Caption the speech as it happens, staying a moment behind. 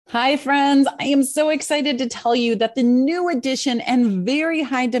Hi, friends. I am so excited to tell you that the new edition and very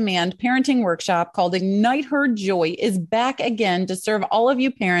high demand parenting workshop called Ignite Her Joy is back again to serve all of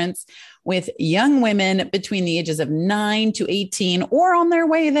you parents with young women between the ages of 9 to 18 or on their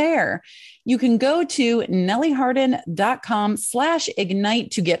way there. You can go to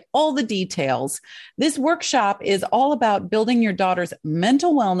nellyharden.com/ignite to get all the details. This workshop is all about building your daughter's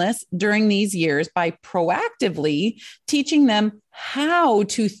mental wellness during these years by proactively teaching them how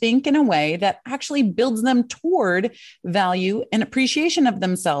to think in a way that actually builds them toward value and appreciation of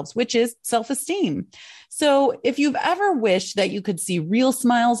themselves, which is self-esteem. So if you've ever wished that you could see real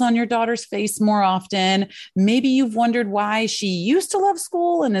smiles on your daughter's face more often, maybe you've wondered why she used to love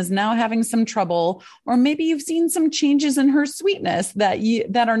school and is now having some trouble, or maybe you've seen some changes in her sweetness that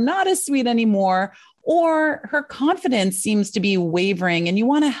are not as sweet anymore, or her confidence seems to be wavering and you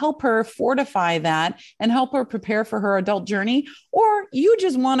want to help her fortify that and help her prepare for her adult journey, or you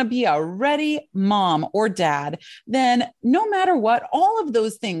just want to be a ready mom or dad, then no matter what, all of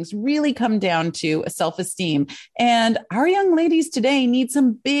those things really come down to self-esteem. And our young ladies today need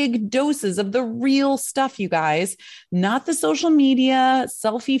some big doses of the real stuff, you guys, not the social media,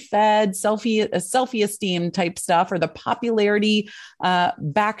 selfie-fed, selfie-esteem type stuff or the popularity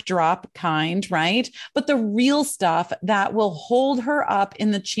backdrop kind, right? But the real stuff that will hold her up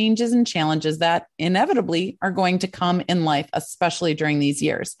in the changes and challenges that inevitably are going to come in life, especially during these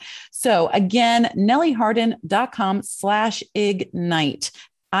years. So again, nellyharden.com/ignite.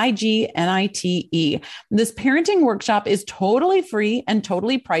 IGNITE. This parenting workshop is totally free and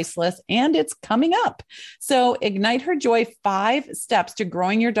totally priceless, and it's coming up. So Ignite Her Joy, 5 steps to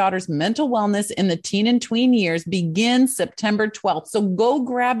growing your daughter's mental wellness in the teen and tween years begins September 12th. So go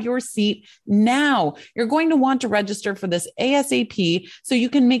grab your seat now. You're going to want to register for this ASAP so you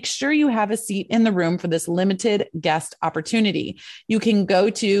can make sure you have a seat in the room for this limited guest opportunity. You can go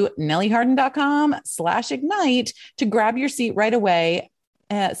to nellyharden.com/ignite to grab your seat right away.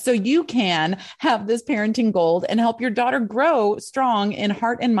 So you can have this parenting gold and help your daughter grow strong in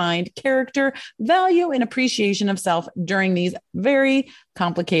heart and mind, character, value, and appreciation of self during these very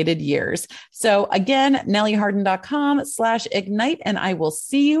complicated years. So again, nellyharden.com/ignite, and I will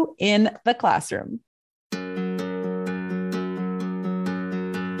see you in the classroom.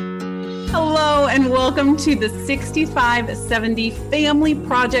 Hello, and welcome to the 6570 Family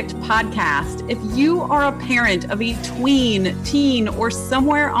Project Podcast. If you are a parent of a tween, teen, or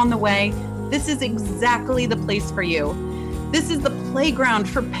somewhere on the way, this is exactly the place for you. This is the playground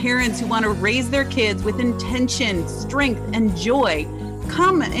for parents who want to raise their kids with intention, strength, and joy.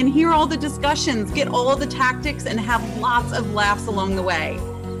 Come and hear all the discussions, get all the tactics, and have lots of laughs along the way.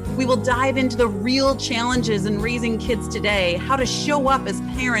 We will dive into the real challenges in raising kids today, how to show up as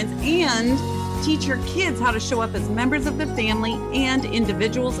parents, and teach your kids how to show up as members of the family and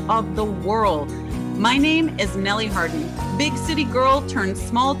individuals of the world. My name is Nelly Harden, big city girl turned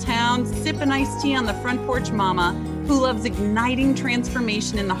small town, sipping iced tea on the front porch mama who loves igniting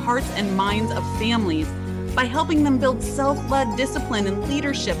transformation in the hearts and minds of families by helping them build self-led discipline and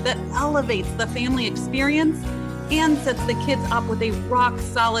leadership that elevates the family experience and sets the kids up with a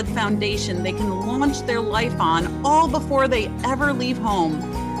rock-solid foundation they can launch their life on all before they ever leave home.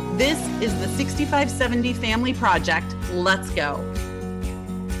 This is the 6570 Family Project. Let's go.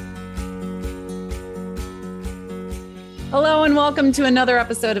 Hello, and welcome to another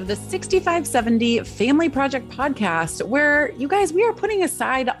episode of the 6570 Family Project Podcast, where you guys, we are putting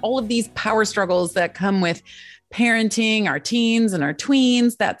aside all of these power struggles that come with parenting our teens and our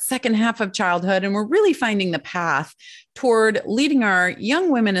tweens, that second half of childhood. And we're really finding the path toward leading our young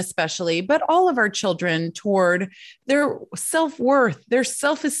women, especially, but all of our children toward their self-worth, their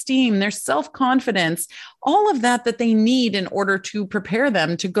self-esteem, their self-confidence, all of that they need in order to prepare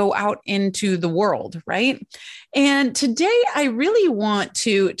them to go out into the world, right? And today I really want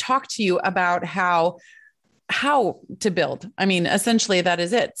to talk to you about how to build. I mean, essentially that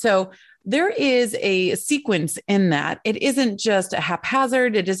is it. So there is a sequence in that. It isn't just a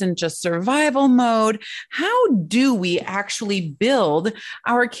haphazard. It isn't just survival mode. How do we actually build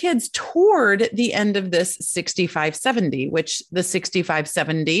our kids toward the end of this 6570, which the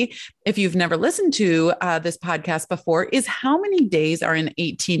 6570, if you've never listened to this podcast before, is how many days are in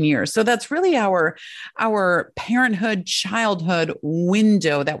 18 years. So that's really our parenthood, childhood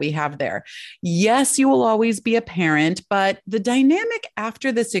window that we have there. Yes, you will always be a parent, but the dynamic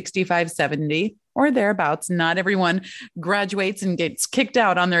after the 6570 or thereabouts. Not everyone graduates and gets kicked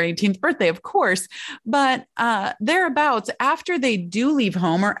out on their 18th birthday, of course, but thereabouts, after they do leave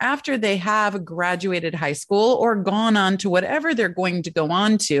home or after they have graduated high school or gone on to whatever they're going to go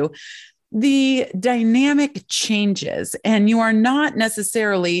on to, the dynamic changes and you are not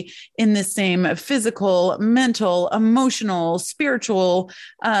necessarily in the same physical, mental, emotional, spiritual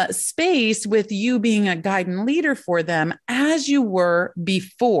space with you being a guide and leader for them as you were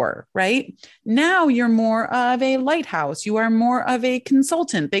before, right? Now you're more of a lighthouse. You are more of a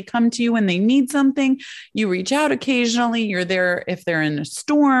consultant. They come to you when they need something. You reach out occasionally. You're there if they're in a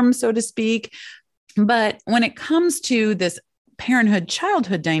storm, so to speak. But when it comes to this parenthood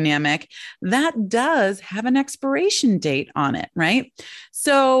childhood dynamic, that does have an expiration date on it, right?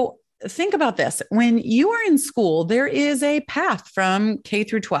 So think about this. When you are in school, there is a path from K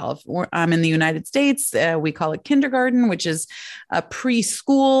through 12. In the United States, we call it kindergarten, which is a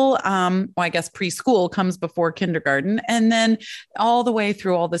preschool. I guess preschool comes before kindergarten, and then all the way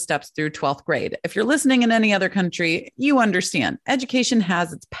through all the steps through 12th grade. If you're listening in any other country, you understand education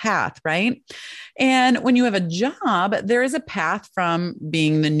has its path, right? And when you have a job, there is a path from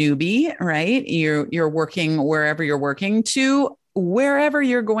being the newbie, right? You're working wherever you're working to wherever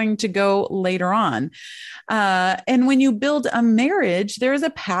you're going to go later on. And when you build a marriage, there is a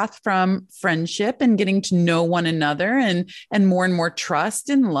path from friendship and getting to know one another and more trust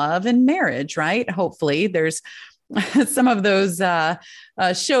and love and marriage, right? Hopefully there's some of those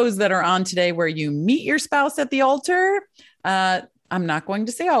shows that are on today where you meet your spouse at the altar. I'm not going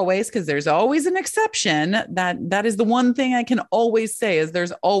to say always, because there's always an exception. That is the one thing I can always say is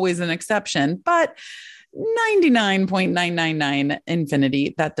there's always an exception, but 99.999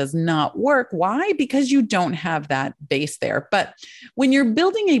 infinity, that does not work. Why? Because you don't have that base there. But when you're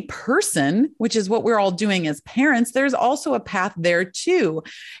building a person, which is what we're all doing as parents, there's also a path there too.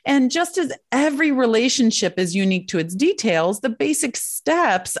 And just as every relationship is unique to its details, the basic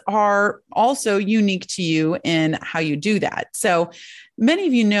steps are also unique to you in how you do that. So many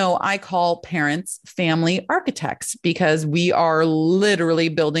of you know I call parents family architects because we are literally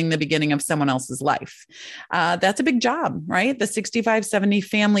building the beginning of someone else's life. That's a big job, right? The 6570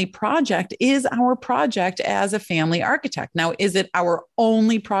 Family Project is our project as a family architect. Now, is it our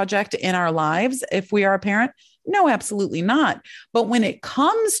only project in our lives if we are a parent? No, absolutely not. But when it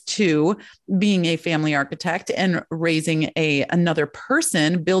comes to being a family architect and raising another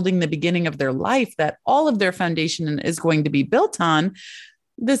person, building the beginning of their life that all of their foundation is going to be built on,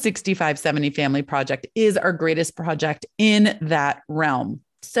 the 6570 Family Project is our greatest project in that realm.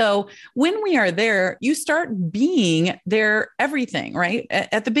 So when we are there, you start being their everything, right?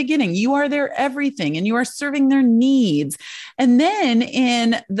 At the beginning, you are their everything and you are serving their needs. And then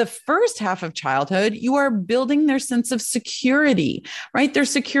in the first half of childhood, you are building their sense of security, right? Their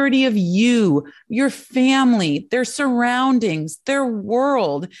security of you, your family, their surroundings, their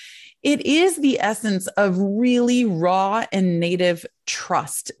world. It is the essence of really raw and native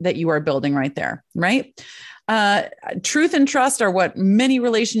trust that you are building right there, right? Truth and trust are what many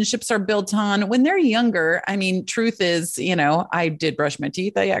relationships are built on. When they're younger, I mean, truth is, I did brush my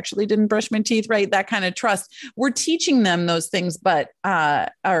teeth. I actually didn't brush my teeth, right? That kind of trust. We're teaching them those things, but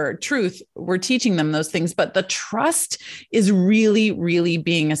we're teaching them those things, but the trust is really, really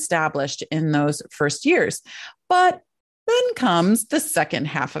being established in those first years. But then comes the second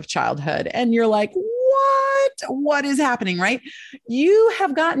half of childhood, and you're like, what is happening, right? You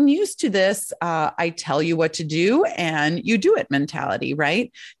have gotten used to this. I tell you what to do and you do it mentality,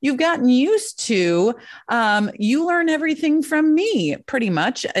 right? You've gotten used to, you learn everything from me pretty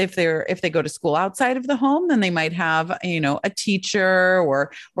much. If they go to school outside of the home, then they might have, a teacher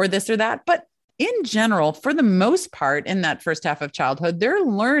or this or that. But in general, for the most part, in that first half of childhood, they're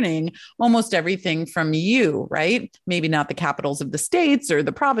learning almost everything from you, right? Maybe not the capitals of the states or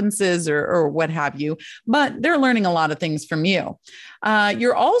the provinces or what have you, but they're learning a lot of things from you.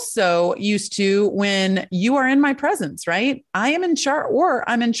 You're also used to when you are in my presence, right? I'm in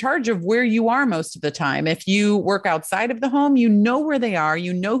charge of where you are most of the time. If you work outside of the home, you know where they are,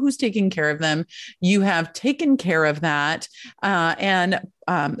 you know who's taking care of them. You have taken care of that and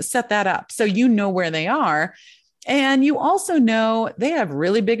set that up. So you know where they are. And you also know they have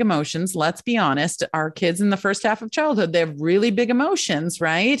really big emotions. Let's be honest. Our kids in the first half of childhood, they have really big emotions,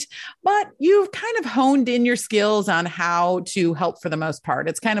 right? But you've kind of honed in your skills on how to help for the most part.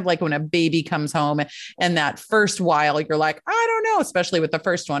 It's kind of like when a baby comes home and that first while you're like, I don't know, especially with the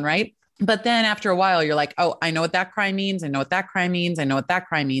first one, right? But then after a while, you're like, oh, I know what that cry means. I know what that cry means. I know what that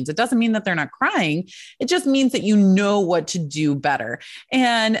cry means. It doesn't mean that they're not crying. It just means that you know what to do better.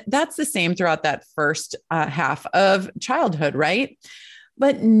 And that's the same throughout that first half of childhood, right?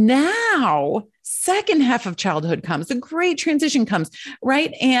 But now Second half of childhood comes, the great transition comes,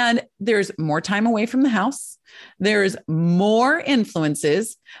 right? And there's more time away from the house. There's more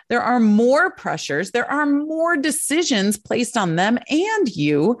influences. There are more pressures. There are more decisions placed on them and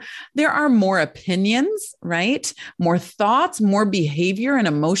you. There are more opinions, right? More thoughts, more behavior and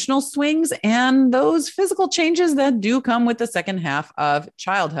emotional swings, and those physical changes that do come with the second half of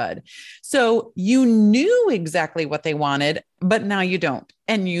childhood. So you knew exactly what they wanted, but now you don't.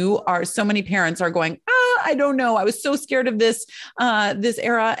 And so many parents are going, I don't know. I was so scared of this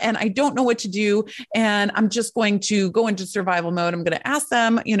era and I don't know what to do. And I'm just going to go into survival mode. I'm going to ask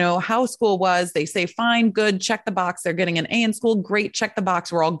them, how school was. They say, fine, good, check the box. They're getting an A in school. Great. Check the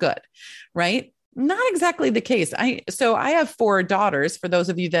box. We're all good. Right? Not exactly the case. So I have 4 daughters, for those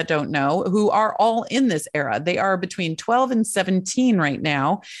of you that don't know, who are all in this era. They are between 12 and 17 right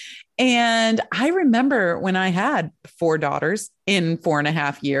now. And I remember when I had 4 daughters in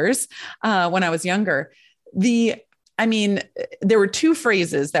 4.5 years, when I was younger, there were 2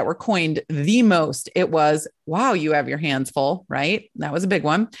 phrases that were coined the most. It was, wow, you have your hands full, right? That was a big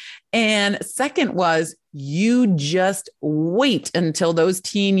one. And second was, you just wait until those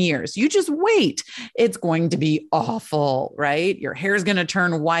teen years. You just wait. It's going to be awful, right? Your hair is going to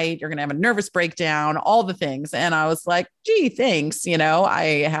turn white. You're going to have a nervous breakdown, all the things. And I was like, gee, thanks.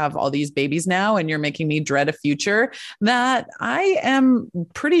 I have all these babies now and you're making me dread a future that I am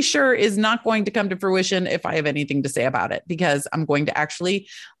pretty sure is not going to come to fruition if I have anything to say about it, because I'm going to actually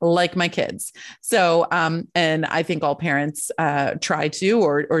like my kids. So, and I think all parents try to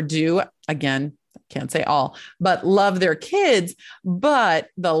or do, again, can't say all, but love their kids. But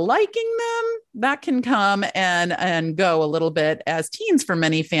the liking them, that can come and go a little bit as teens for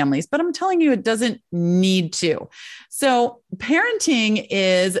many families. But I'm telling you, it doesn't need to. So parenting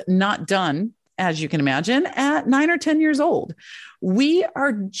is not done, as you can imagine, at 9 or 10 years old. We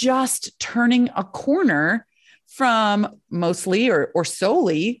are just turning a corner from mostly or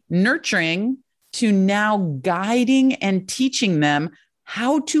solely nurturing to now guiding and teaching them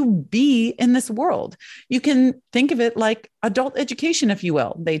how to be in this world. You can think of it like adult education, if you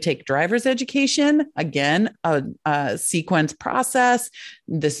will. They take driver's education, again, a sequence process.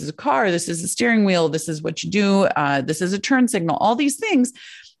 This is a car. This is a steering wheel. This is what you do. This is a turn signal, all these things.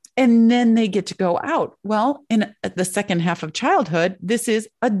 And then they get to go out. Well, in the second half of childhood, this is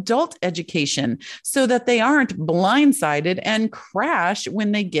adult education so that they aren't blindsided and crash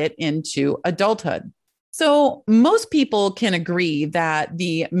when they get into adulthood. So most people can agree that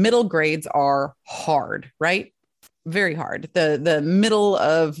the middle grades are hard, right? Very hard. The middle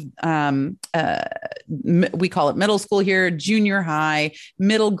of, we call it middle school here, junior high,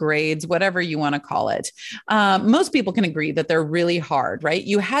 middle grades, whatever you want to call it. Most people can agree that they're really hard, right?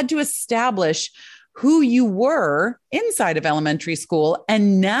 You had to establish who you were inside of elementary school.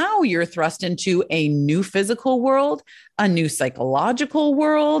 And now you're thrust into a new physical world, a new psychological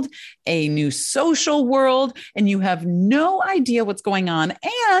world, a new social world, and you have no idea what's going on.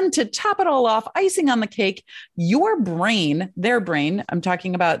 And to top it all off, icing on the cake, your brain, their brain, I'm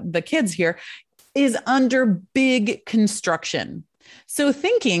talking about the kids here, is under big construction. So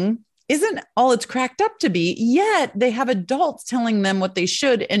thinking isn't all it's cracked up to be, yet they have adults telling them what they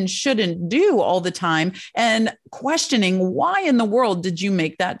should and shouldn't do all the time and questioning why in the world did you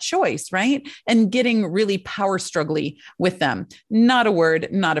make that choice, right? And getting really power struggly with them. Not a word,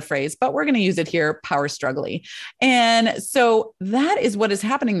 not a phrase, but we're going to use it here, power struggly. And so that is what is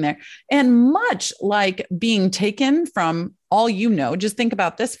happening there. And much like being taken from all you know, just think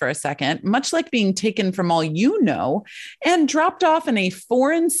about this for a second, much like being taken from all you know and dropped off in a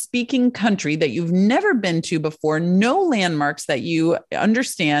foreign speaking country that you've never been to before, no landmarks that you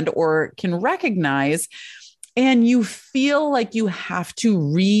understand or can recognize, and you feel like you have to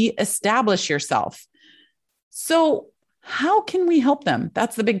reestablish yourself. So how can we help them?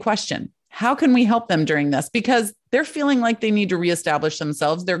 That's the big question. How can we help them during this? Because they're feeling like they need to reestablish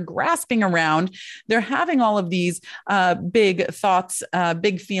themselves. They're grasping around. They're having all of these big thoughts,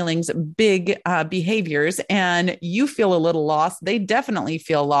 big feelings, big behaviors, and you feel a little lost. They definitely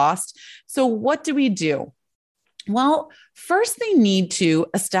feel lost. So what do we do? Well, first they need to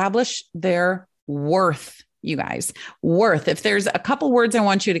establish their worth, you guys. Worth. If there's a couple words I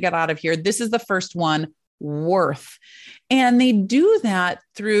want you to get out of here, this is the first one, worth. And they do that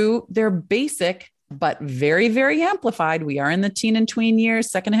through their basic, but very, very amplified. We are in the teen and tween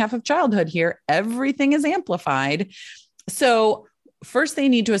years, second half of childhood here. Everything is amplified. So first they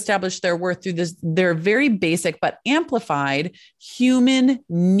need to establish their worth through their very basic, but amplified human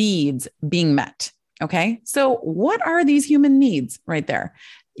needs being met. Okay. So what are these human needs right there?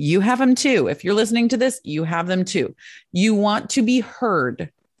 You have them too. If you're listening to this, you have them too. You want to be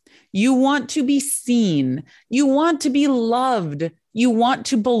heard. You want to be seen. You want to be loved. You want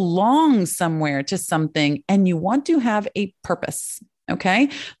to belong somewhere to something, and you want to have a purpose. Okay.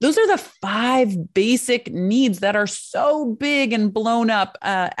 Those are the 5 basic needs that are so big and blown up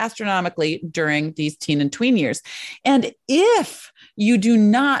astronomically during these teen and tween years. And if you do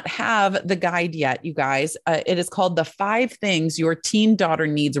not have the guide yet, you guys, it is called The 5 Things Your Teen Daughter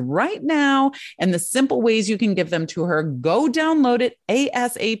Needs Right Now and the Simple Ways You Can Give Them to Her. Go download it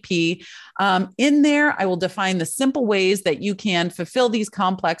ASAP. In there, I will define the simple ways that you can fulfill these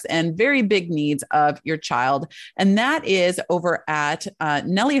complex and very big needs of your child. And that is over at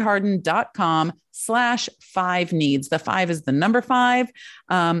nellyharden.com/5 needs. The 5 is the number 5,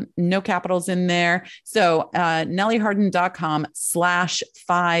 no capitals in there. So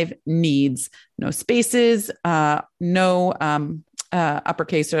nellyharden.com/5 needs, no spaces, no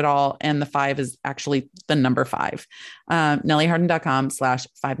uppercase at all. And the 5 is actually the number 5,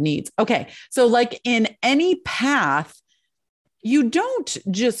 nellyharden.com/5 needs. Okay. So like in any path, you don't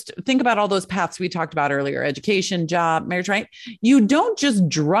just think about all those paths we talked about earlier, education, job, marriage, right? You don't just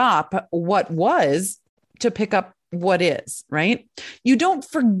drop what was to pick up what is, right? You don't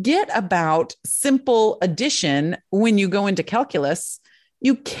forget about simple addition when you go into calculus.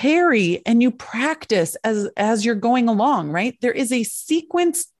 You carry and you practice as you're going along, right? There is a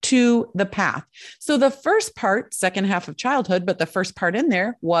sequence to the path. So the first part, second half of childhood, but the first part in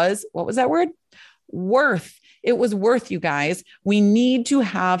there was, what was that word? Worth. It was worth, you guys. We need to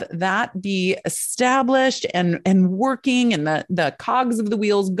have that be established and working and the cogs of the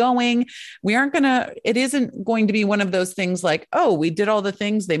wheels going. It isn't going to be one of those things like, oh, we did all the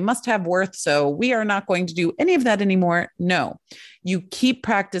things, they must have worth, so we are not going to do any of that anymore. No, you keep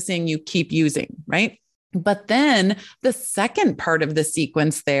practicing, you keep using, right? But then the second part of the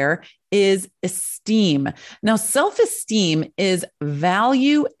sequence there is esteem. Now, self-esteem is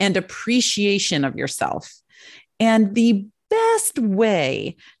value and appreciation of yourself. And the best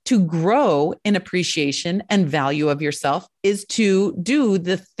way to grow in appreciation and value of yourself is to do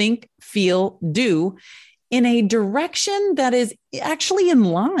the think, feel, do in a direction that is actually in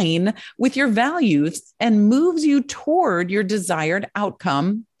line with your values and moves you toward your desired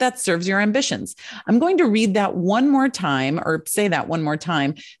outcome that serves your ambitions. I'm going to read that one more time, or say that one more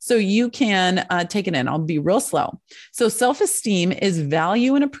time, so you can take it in. I'll be real slow. So self-esteem is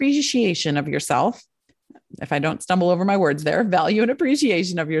value and appreciation of yourself. If I don't stumble over my words there, value and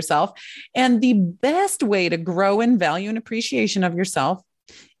appreciation of yourself. And the best way to grow in value and appreciation of yourself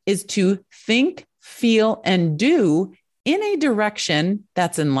is to think, feel, and do in a direction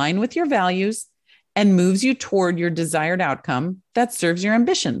that's in line with your values and moves you toward your desired outcome that serves your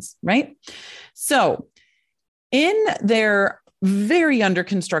ambitions, right? So in their very under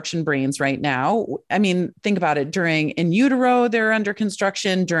construction brains right now, I mean, think about it. In utero, they're under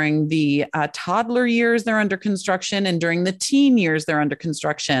construction. During the toddler years, they're under construction. And during the teen years, they're under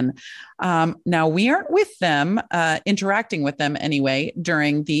construction. Now, we aren't with them, interacting with them anyway,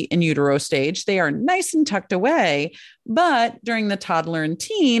 during the in utero stage. They are nice and tucked away. But during the toddler and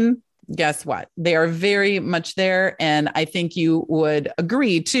teen, guess what? They are very much there. And I think you would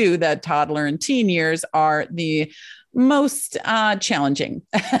agree, too, that toddler and teen years are the most challenging,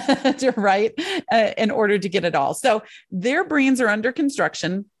 right? In order to get it all. So their brains are under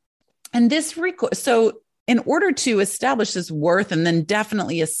construction. And so in order to establish this worth and then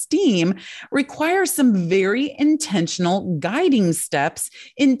definitely esteem requires some very intentional guiding steps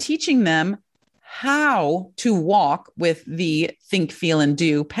in teaching them how to walk with the think, feel, and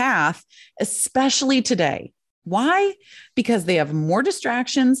do path, especially today. Why? Because they have more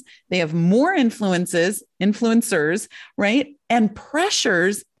distractions, they have more influencers, right? And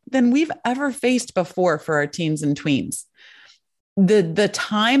pressures than we've ever faced before for our teens and tweens. The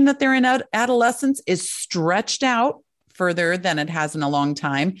time that they're in adolescence is stretched out further than it has in a long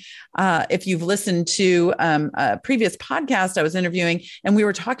time. If you've listened to a previous podcast I was interviewing, and we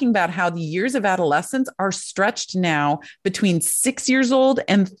were talking about how the years of adolescence are stretched now between 6 years old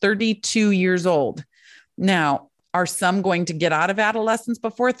and 32 years old. Now, are some going to get out of adolescence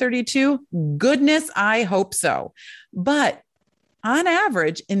before 32? Goodness, I hope so. But on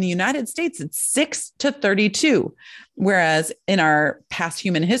average, in the United States, it's 6 to 32. Whereas in our past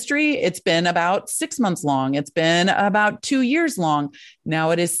human history, it's been about 6 months long. It's been about 2 years long. Now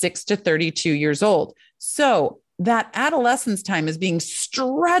it is 6 to 32 years old. So that adolescence time is being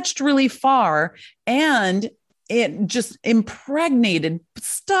stretched really far, and it just impregnated,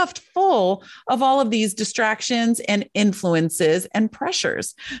 stuffed full of all of these distractions and influences and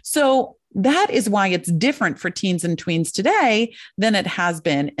pressures. So that is why it's different for teens and tweens today than it has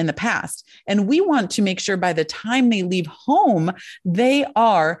been in the past. And we want to make sure by the time they leave home, they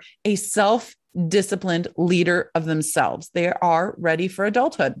are a self-disciplined leader of themselves. They are ready for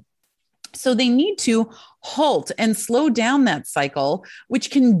adulthood. So they need to halt and slow down that cycle,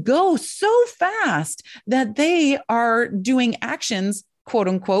 which can go so fast that they are doing actions, quote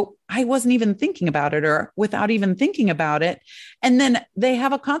unquote, I wasn't even thinking about it, or without even thinking about it. And then they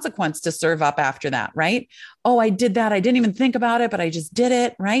have a consequence to serve up after that, right? Oh, I did that. I didn't even think about it, but I just did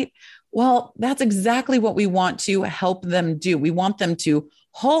it, right? Well, that's exactly what we want to help them do. We want them to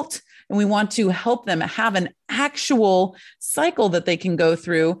halt, and we want to help them have an actual cycle that they can go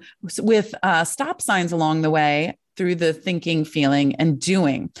through with stop signs along the way through the thinking, feeling, and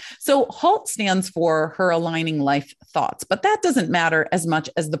doing. So HALT stands for her aligning life thoughts, but that doesn't matter as much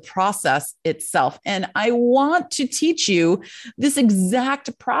as the process itself. And I want to teach you this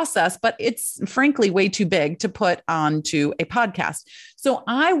exact process, but it's frankly way too big to put onto a podcast. So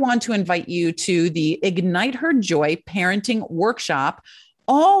I want to invite you to the Ignite Her Joy Parenting Workshop,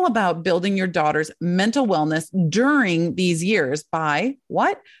 all about building your daughter's mental wellness during these years by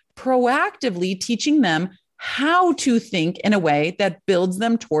what? Proactively teaching them how to think in a way that builds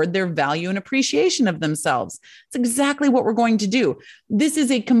them toward their value and appreciation of themselves. It's exactly what we're going to do. This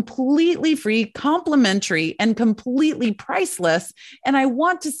is a completely free, complimentary, and completely priceless. And I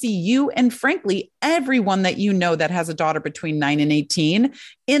want to see you, and frankly, everyone that you know that has a daughter between 9 and 18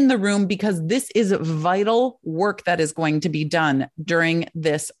 in the room, because this is vital work that is going to be done during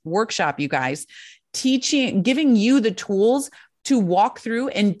this workshop, you guys. Teaching, giving you the tools to walk through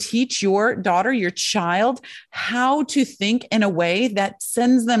and teach your daughter, your child, how to think in a way that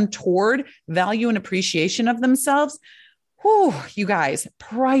sends them toward value and appreciation of themselves. Whew, you guys,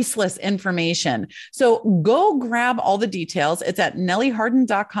 priceless information. So go grab all the details. It's at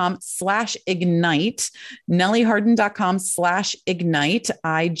nellyharden.com/ignite, nellyharden.com/ignite,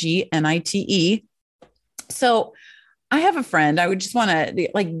 IGNITE. So I have a friend, I would just want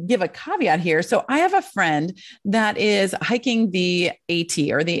to give a caveat here. So I have a friend that is hiking the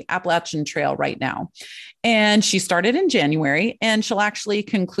AT, or the Appalachian Trail, right now. And she started in January and she'll actually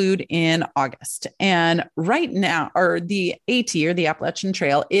conclude in August. And right now, or the AT, or the Appalachian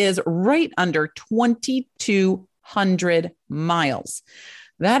Trail, is right under 2,200 miles.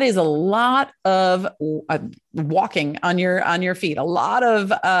 That is a lot of walking on your feet, a lot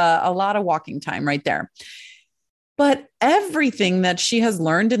of walking time right there. But everything that she has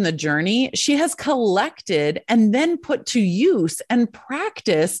learned in the journey, she has collected and then put to use and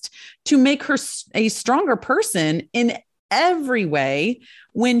practiced to make her a stronger person in every way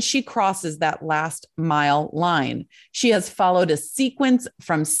when she crosses that last mile line. She has followed a sequence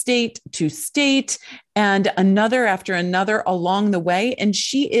from state to state and another after another along the way. And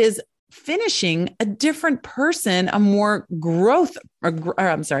she is finishing a different person, a more grown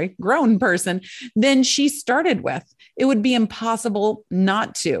person than she started with. It would be impossible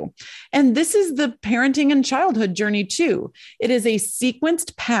not to. And this is the parenting and childhood journey too. It is a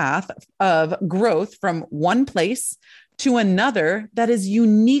sequenced path of growth from one place to another that is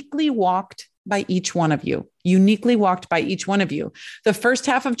uniquely walked by each one of you, The first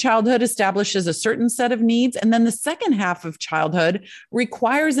half of childhood establishes a certain set of needs. And then the second half of childhood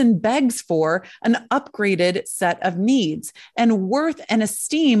requires and begs for an upgraded set of needs. And worth and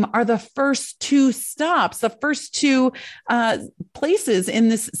esteem are the first two stops, the first two places in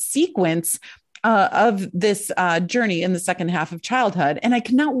this sequence of this journey in the second half of childhood. And I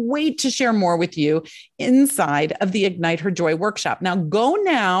cannot wait to share more with you inside of the Ignite Her Joy workshop. Now go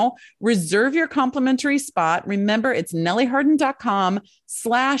now, reserve your complimentary spot. Remember, it's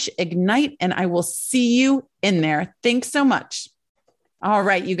nellyharden.com/ignite, and I will see you in there. Thanks so much. All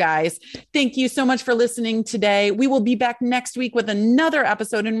right, you guys, thank you so much for listening today. We will be back next week with another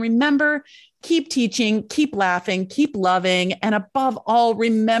episode. And remember, keep teaching, keep laughing, keep loving, and above all,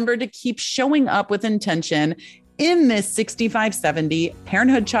 remember to keep showing up with intention in this 6570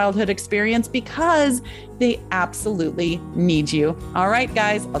 parenthood childhood experience, because they absolutely need you. All right,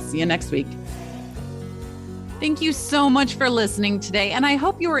 guys, I'll see you next week. Thank you so much for listening today. And I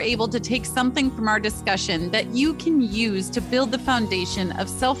hope you were able to take something from our discussion that you can use to build the foundation of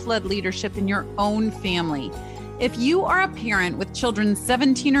self-led leadership in your own family. If you are a parent with children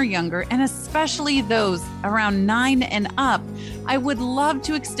 17 or younger, and especially those around 9 and up, I would love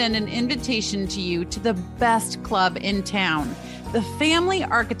to extend an invitation to you to the best club in town. The Family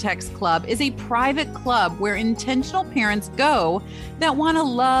Architects Club is a private club where intentional parents go that want to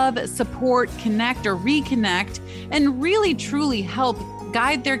love, support, connect, or reconnect, and really truly help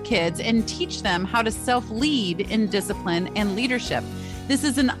guide their kids and teach them how to self-lead in discipline and leadership. This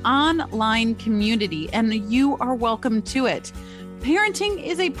is an online community, and you are welcome to it. Parenting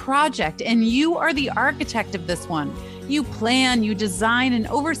is a project, and you are the architect of this one. You plan, you design, and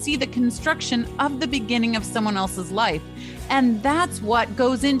oversee the construction of the beginning of someone else's life. And that's what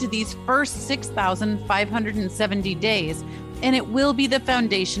goes into these first 6,570 days. And it will be the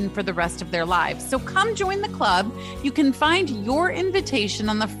foundation for the rest of their lives. So come join the club. You can find your invitation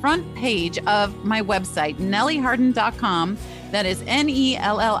on the front page of my website, nellieharden.com. That is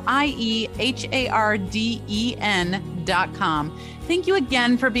NELLIEHARDEN.com. Thank you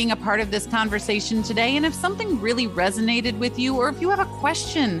again for being a part of this conversation today. And if something really resonated with you, or if you have a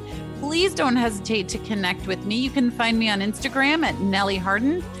question, please don't hesitate to connect with me. You can find me on Instagram at Nellie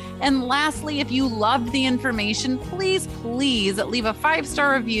Harden. And lastly, if you loved the information, please leave a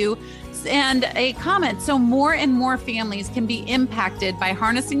 5-star review and a comment so more and more families can be impacted by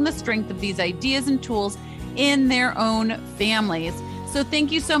harnessing the strength of these ideas and tools in their own families. So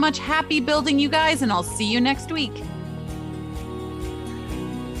thank you so much. Happy building, you guys, and I'll see you next week.